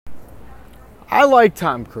I like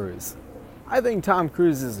Tom Cruise. I think Tom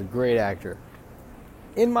Cruise is a great actor.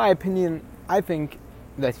 In my opinion, I think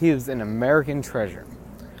that he is an American treasure.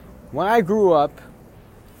 When I grew up,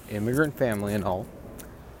 immigrant family and all,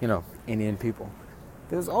 Indian people,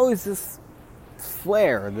 there's always this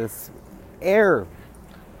flair, this air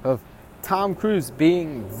of Tom Cruise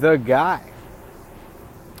being the guy.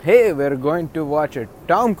 Hey, we're going to watch a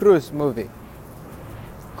Tom Cruise movie.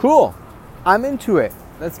 Cool. I'm into it.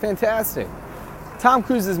 That's fantastic. Tom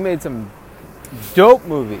Cruise has made some dope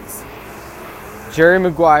movies. Jerry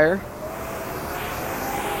Maguire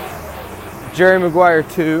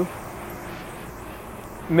 2,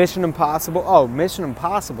 Mission Impossible. Oh, Mission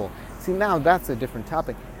Impossible. See, now that's a different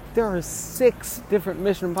topic. There are 6 different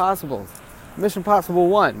Mission Impossibles. Mission Impossible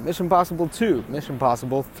 1, Mission Impossible 2, Mission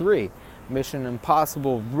Impossible 3, Mission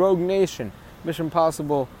Impossible Rogue Nation, Mission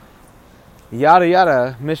Impossible yada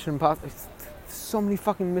yada, Mission Impossible. So many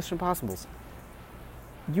fucking Mission Impossibles.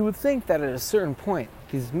 You would think that at a certain point,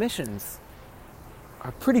 these missions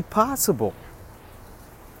are pretty possible.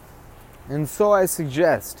 And so I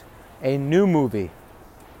suggest a new movie,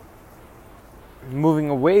 moving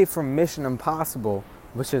away from Mission Impossible,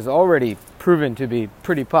 which has already proven to be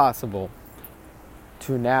pretty possible,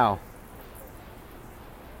 to now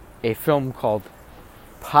a film called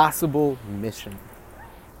Possible Mission.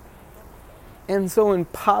 And so in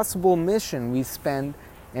Possible Mission, we spend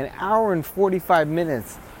an hour and 45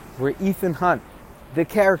 minutes where Ethan Hunt, the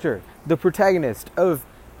character, the protagonist of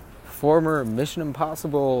former Mission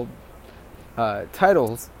Impossible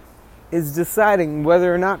titles, is deciding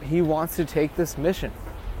whether or not he wants to take this mission.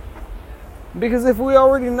 Because if we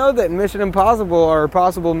already know that Mission Impossible are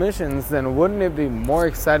possible missions, then wouldn't it be more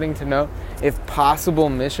exciting to know if possible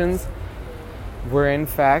missions were in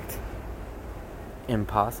fact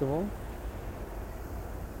impossible?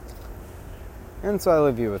 And so I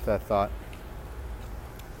leave you with that thought.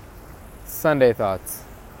 Sunday Thoughts.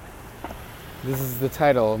 This is the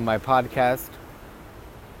title of my podcast,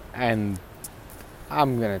 and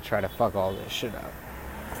I'm gonna try to fuck all this shit up.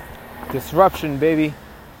 Disruption, baby.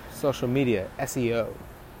 Social media, SEO.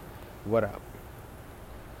 What up?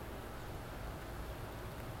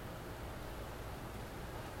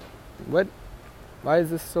 What? Why is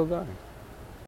this still going?